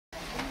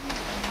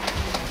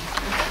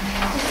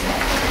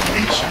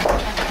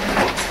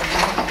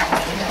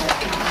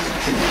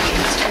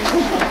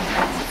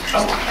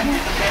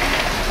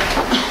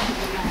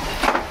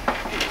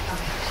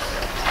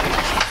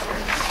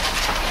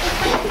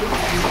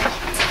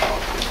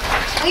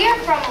We are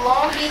from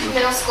Long Beach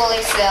Middle School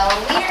Excel,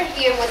 and we are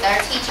here with our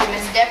teacher,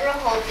 Ms. Deborah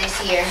Holt, this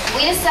year.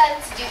 We decided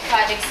to do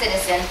Project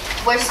Citizen,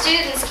 where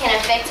students can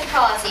affect a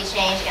policy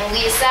change, and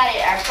we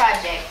decided our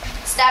project,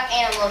 Stop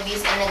Animal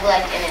Abuse and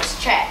Neglect in Its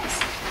Tracks.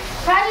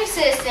 Project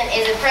Citizen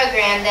is a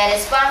program that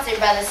is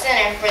sponsored by the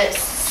Center for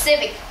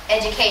Civic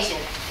Education.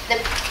 The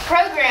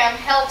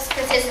program helps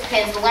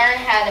participants learn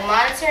how to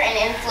monitor and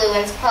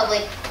influence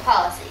public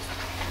policies.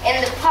 In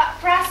the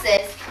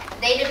process,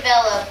 they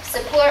develop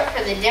support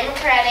for the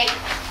democratic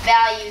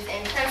values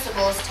and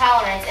principles,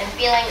 tolerance, and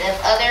feelings of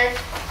other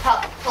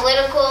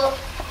political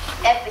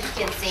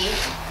efficacy.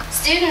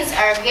 Students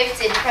are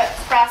gifted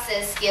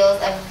process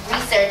skills of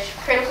research,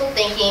 critical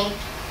thinking,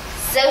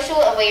 social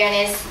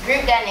awareness,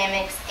 group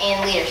dynamics,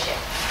 and leadership.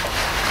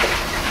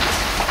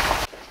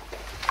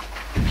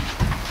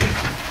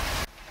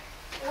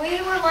 We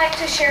would like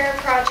to share a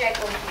project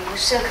with you,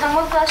 so come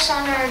with us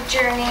on our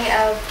journey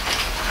of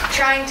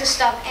trying to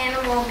stop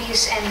animal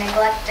abuse and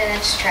neglect in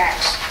its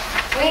tracks.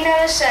 We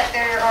notice that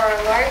there are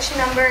a large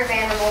number of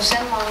animals in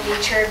Long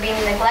Beach who are being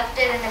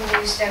neglected and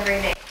abused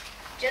every day.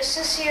 Just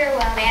this year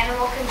alone,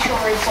 Animal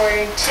Control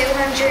reported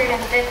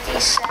 257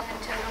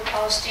 total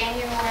calls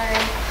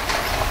January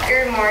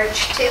through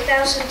March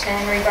 2010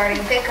 regarding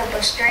pickup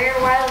of stray or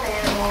wild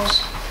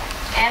animals,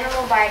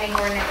 animal biting,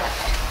 or neglect.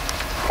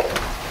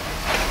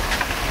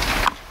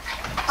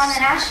 On a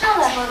national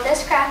level,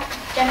 this graph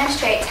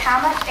demonstrates how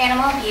much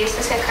animal abuse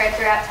has occurred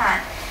throughout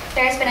time.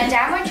 There has been a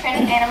downward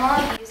trend of animal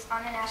abuse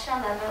on a national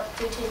level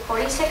due to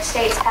 46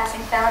 states passing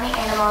felony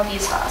animal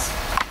abuse laws.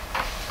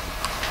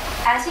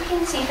 As you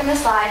can see from the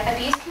slide,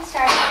 abuse can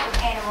start out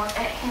with animals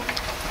and it can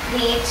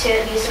lead to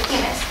abuse of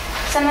humans.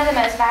 Some of the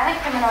most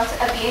violent criminals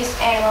abuse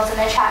animals in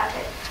their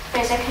childhood.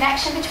 There's a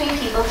connection between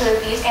people who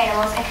abuse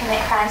animals and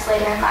commit crimes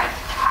later in life.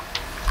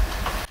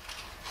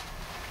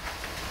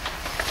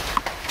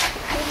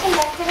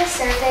 Conducted a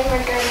survey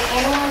regarding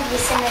animal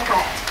abuse and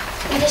neglect.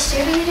 We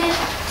distributed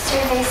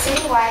surveys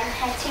citywide and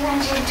had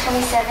 227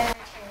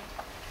 returned.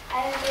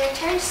 Out of the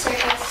returned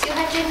surveys,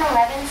 211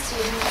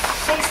 students,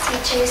 6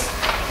 teachers,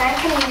 9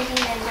 community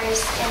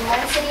members, and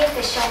 1 city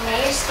official,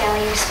 Mayor Skelly,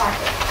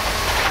 responded.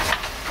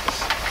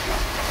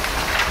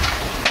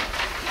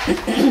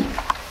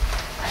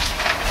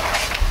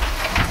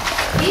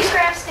 These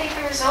graphs state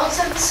the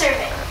results of the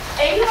survey.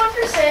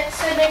 81%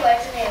 said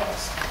neglected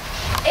animals.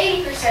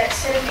 80%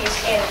 said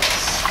abused animals.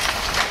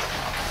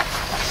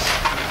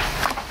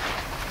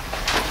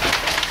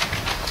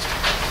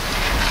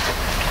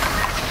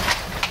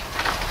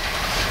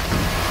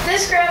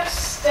 This graph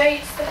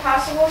states the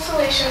possible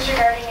solutions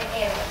regarding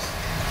animals.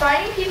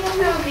 Finding people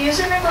who abuse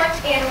or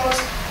neglect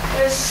animals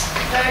was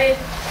voted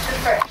the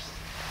first.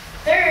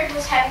 Third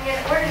was having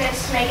an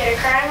ordinance to make it a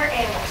crime or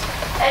animals.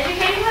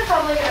 Educating the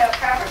public about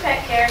proper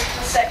pet care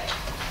was second.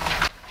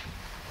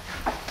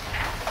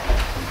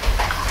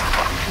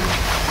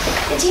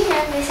 Did you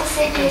know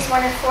Mississippi is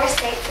one of 4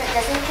 states that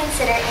doesn't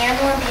consider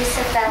animal abuse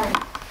a felony?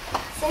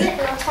 Senate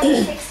Bill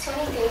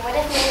 2623 would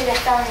have made it a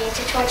felony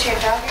to torture a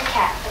dog or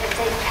cat, but it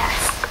didn't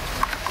pass.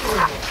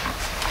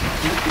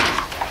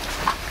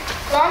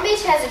 Long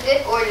Beach has a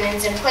good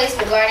ordinance in place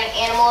regarding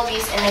animal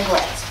abuse and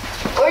neglect.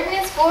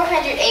 Ordinance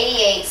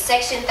 488,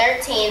 Section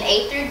 13,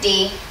 A through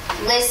D,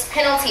 lists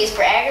penalties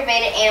for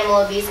aggravated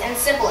animal abuse and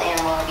simple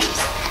animal abuse.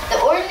 The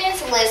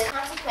ordinance lists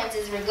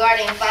consequences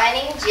regarding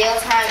fining, jail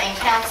time, and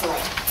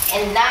counseling,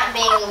 and not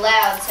being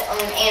allowed to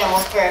own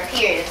animals for a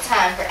period of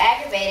time for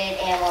aggravated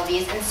animal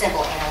abuse and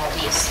simple animal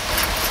abuse.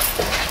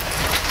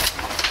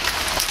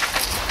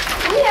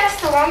 We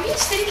asked the Long Beach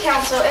City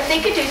Council if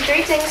they could do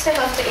 3 things to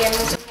help the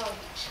animals of Long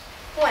Beach.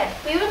 1.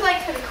 We would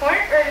like for the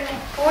current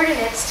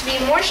ordinance to be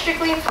more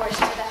strictly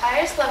enforced to the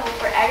highest level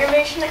for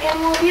aggravation of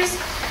animal abuse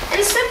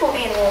and simple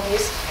animal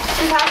abuse,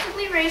 and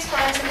possibly raise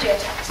fines and jail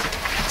times.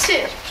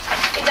 2.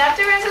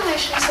 Adopt a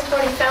resolution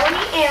supporting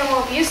felony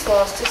animal abuse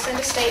laws to send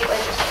to state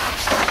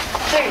legislatures.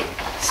 3.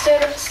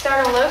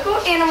 Start a local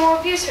animal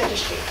abuse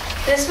registry.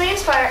 This may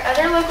inspire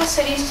other local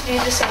cities to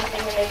do the same thing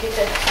and make a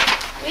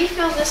difference. We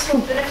feel this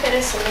will benefit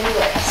us in many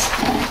ways.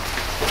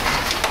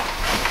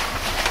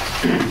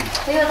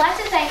 We would like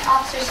to thank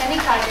Officer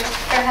Cindy Carter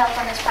for her help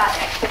on this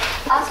project.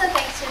 Also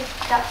thanks to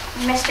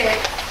Mr.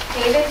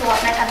 David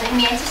Waltman of the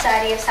Humane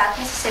Society of South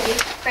Mississippi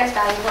for his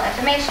valuable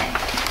information.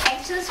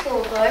 Thanks to the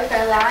school board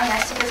for allowing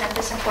us to present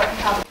this important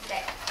public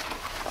today.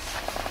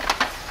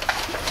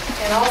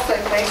 And also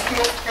thanks to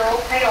Ms.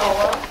 Carol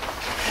Paola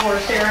for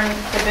sharing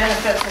the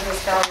benefits of this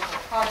valuable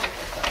project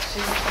with us.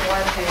 She's the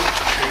one who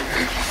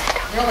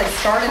really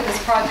started this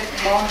project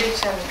in Long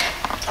Beach, and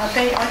I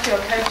think aren't you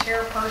a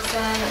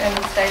co-chairperson in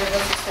the state of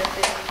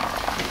Mississippi?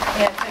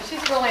 And so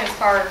she's really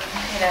inspired,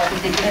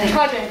 and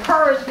tried to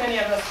encourage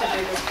many of us to do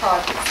this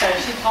project. So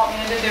she taught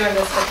me into doing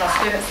this with my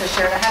students this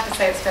year, and I have to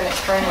say it's been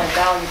extremely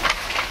valuable.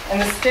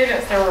 And the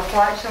students, their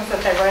reflections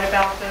that they wrote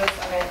about this,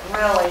 I mean, it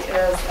really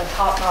is a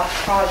top-notch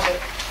project.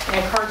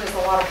 It encourages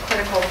a lot of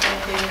critical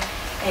thinking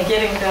and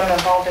getting them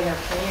involved in their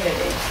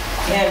community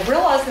and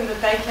realizing that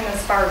they can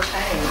inspire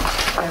change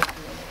in their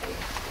community.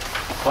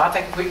 Well, I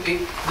think we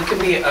could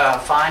be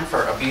fined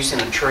for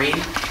abusing a tree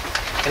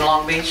in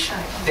Long Beach.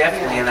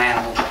 Definitely an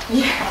animal.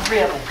 Yeah,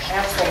 really,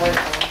 absolutely.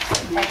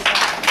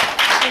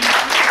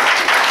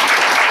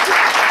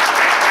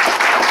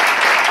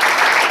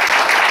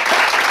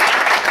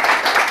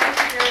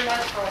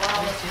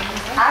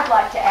 I'd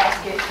like to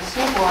ask if the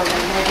school board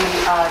would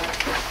maybe have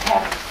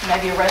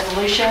maybe a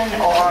resolution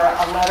or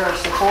a letter of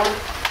support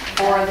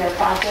for their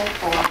project,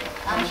 or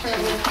I'm sure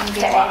we can to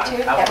get add to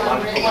it. That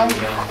would be one.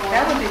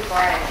 That would be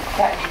great.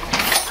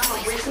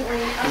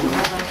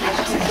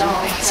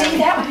 See,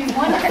 that would be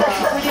wonderful to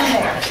put in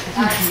there.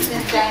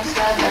 James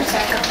Love, our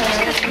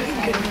secretary,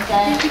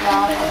 James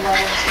Law, a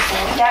letter of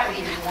support. That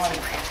would be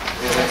wonderful.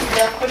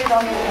 They'll put it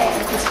on their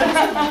hands.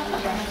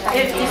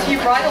 If you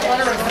write a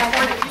letter of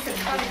support, if you could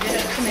try to get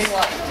it to me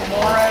like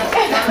tomorrow.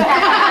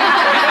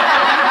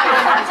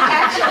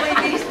 Actually,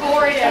 these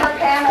board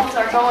panels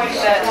are going,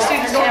 the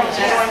student panels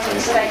are going to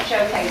the state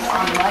showcase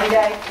on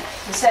Monday.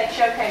 The state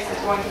showcase is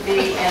going to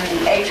be in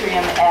the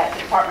atrium at the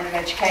Department of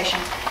Education,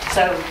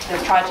 so the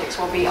projects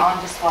will be on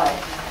display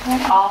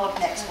all of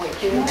next week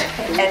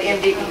at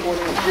MDE.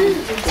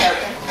 So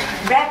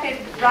rapid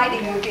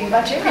writing would be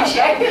much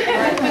appreciated.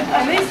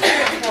 And these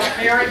students work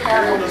very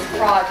hard on this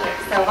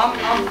project, so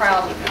I'm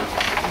proud of them.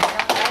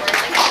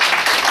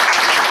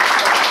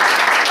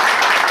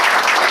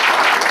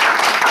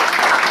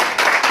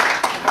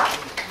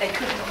 They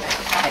couldn't.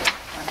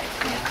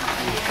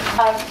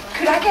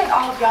 Could I get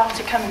all of y'all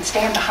to come and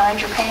stand behind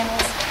your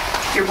panels,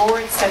 your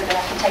boards, so that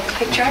I can take a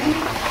picture of you?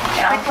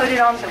 And I'll put it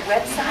on the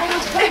website.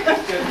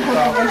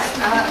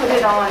 I'll put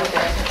it on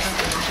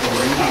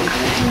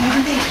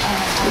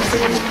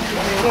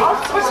all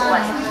sorts of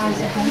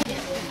places.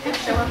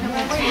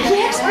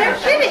 Yes, they're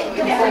fitting.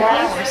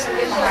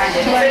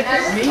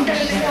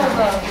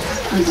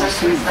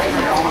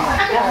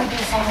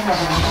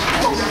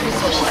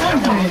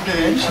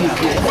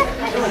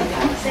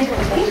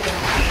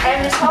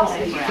 And Ms.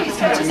 Halsey, please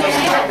come to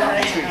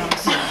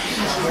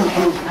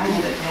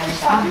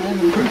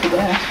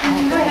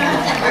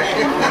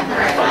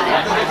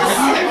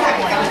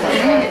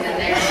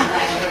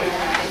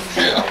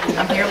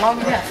I'm here long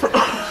enough.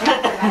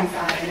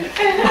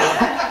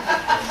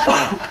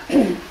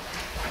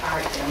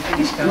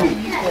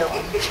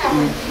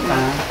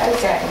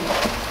 Okay.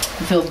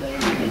 Feel better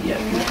when you get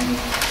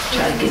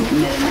try to get the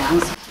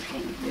meta-analysis.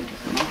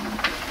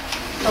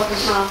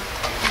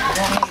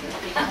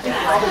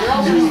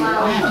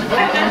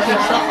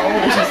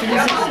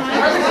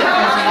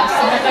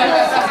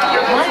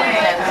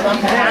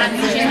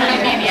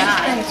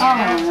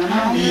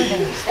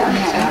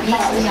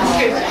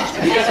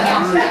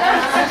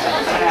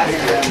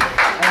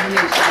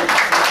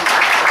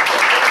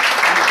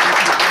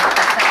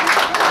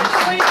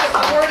 Please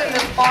support in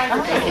this binder,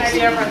 maybe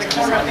over in the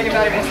corner if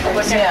anybody wants to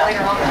look at it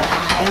later on.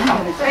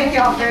 Thank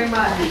you all very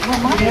much. You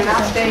did an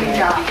outstanding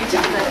job.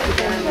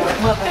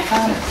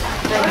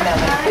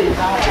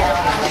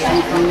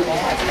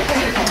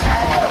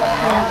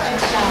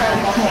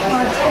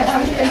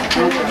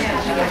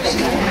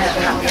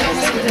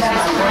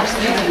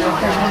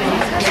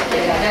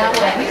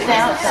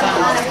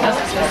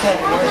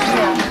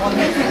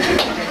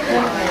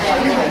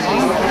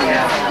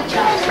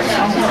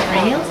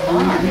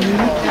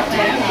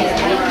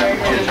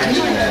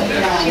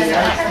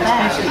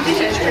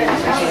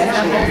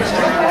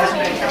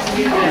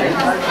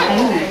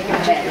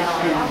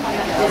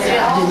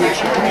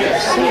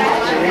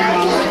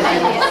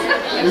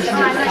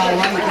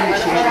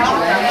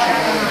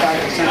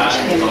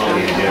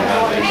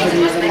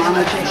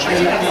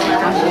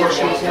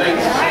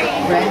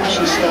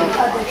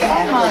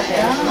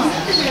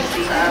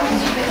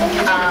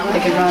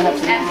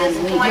 At this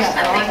point,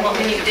 I think what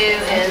we need to do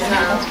is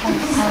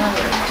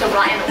to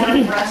write, in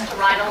order for us to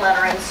write a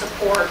letter in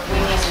support, we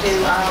need to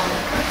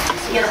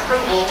get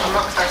approval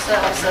amongst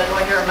ourselves. So do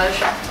I hear a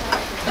motion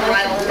to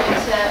write a letter?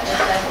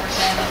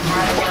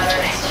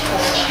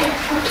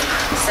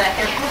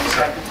 Second.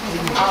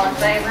 All in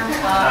favor?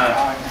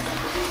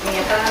 Any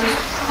opposed?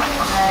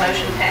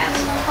 Motion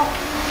passed.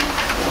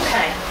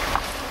 Okay.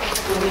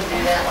 We need to do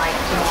that like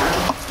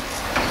tomorrow.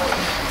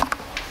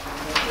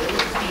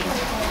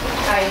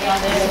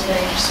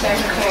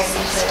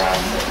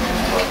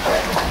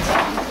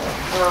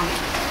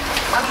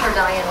 I'm sure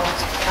Diane will,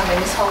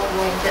 Ms. Holt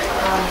will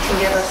can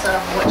give us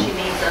what she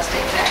needs us to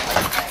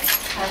exactly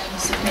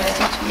say.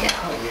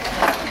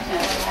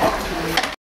 Yeah.